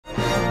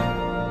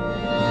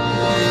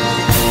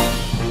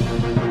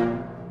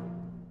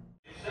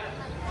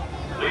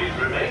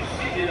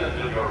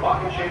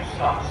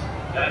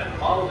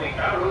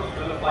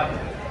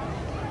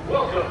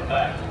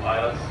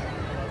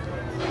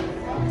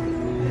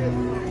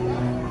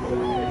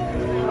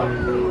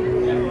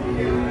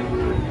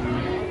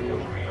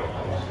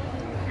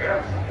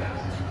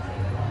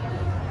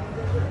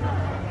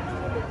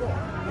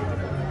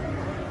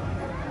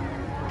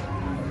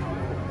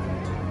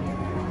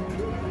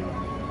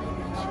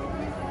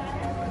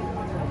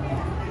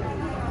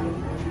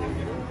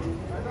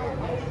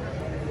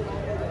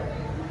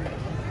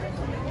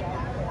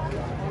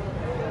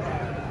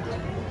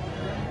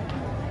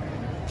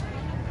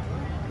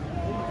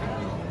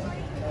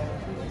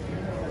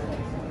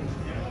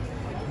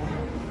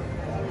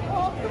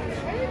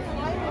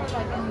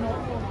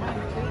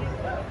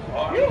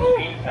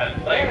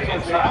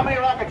So how many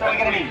rockets are we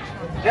going to need?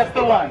 Just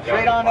the one.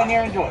 Straight on in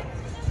here and do it.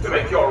 To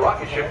make your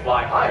rocket ship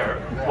fly higher,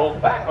 pull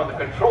back on the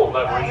control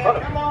lever in front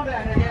of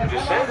you. To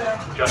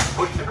descend, just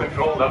push the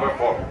control lever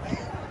forward.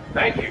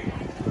 Thank you.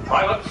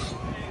 Pilots,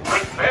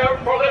 prepare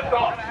for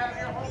liftoff.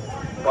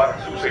 Para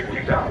su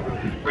seguridad,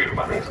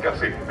 permanezca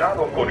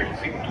sentado con el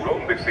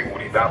cinturón de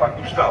seguridad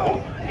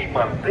ajustado y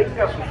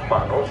mantenga sus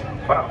manos,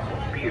 brazos,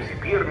 pies y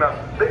piernas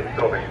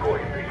dentro del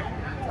cohete.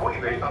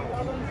 Cuide a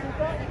los...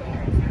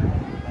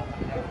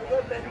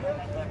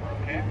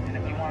 And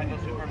if you want to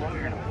go super low,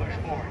 you're going to push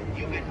forward.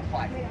 You get the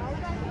flight.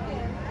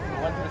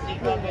 Once the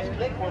seatbelt is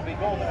clicked, we'll be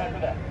golden after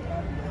that.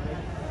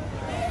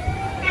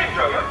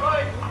 Enjoy your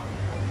flight!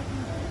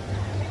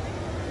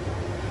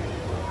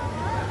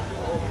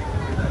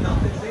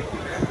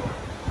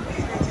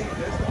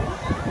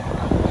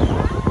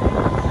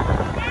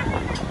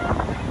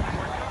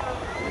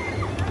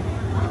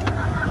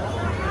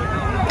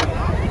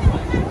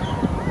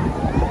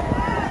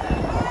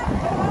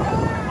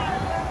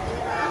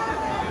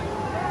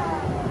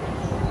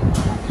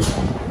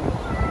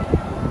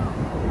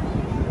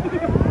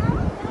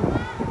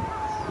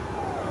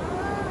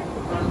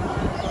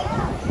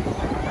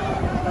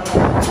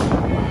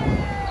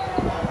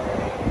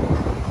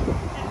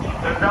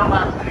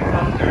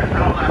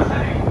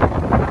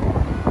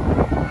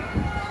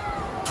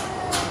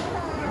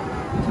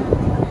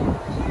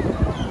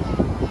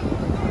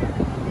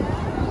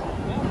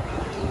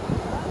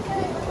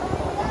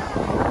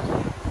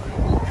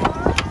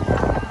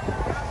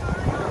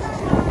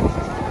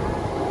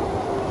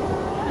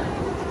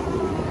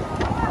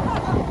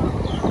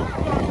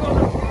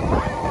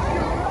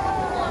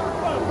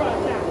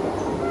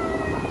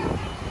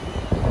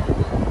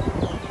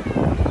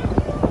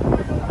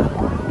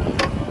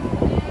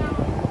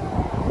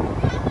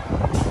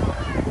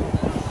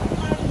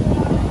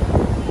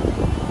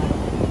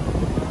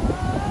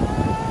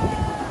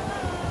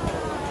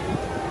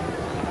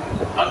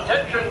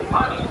 Attention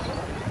pilots,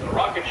 the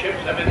rocket ships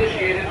have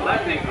initiated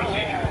landing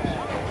procedures.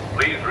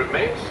 Please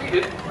remain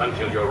seated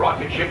until your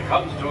rocket ship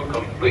comes to a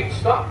complete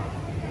stop.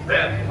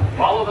 Then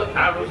follow the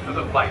arrows to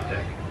the flight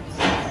deck.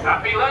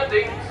 Happy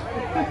landings!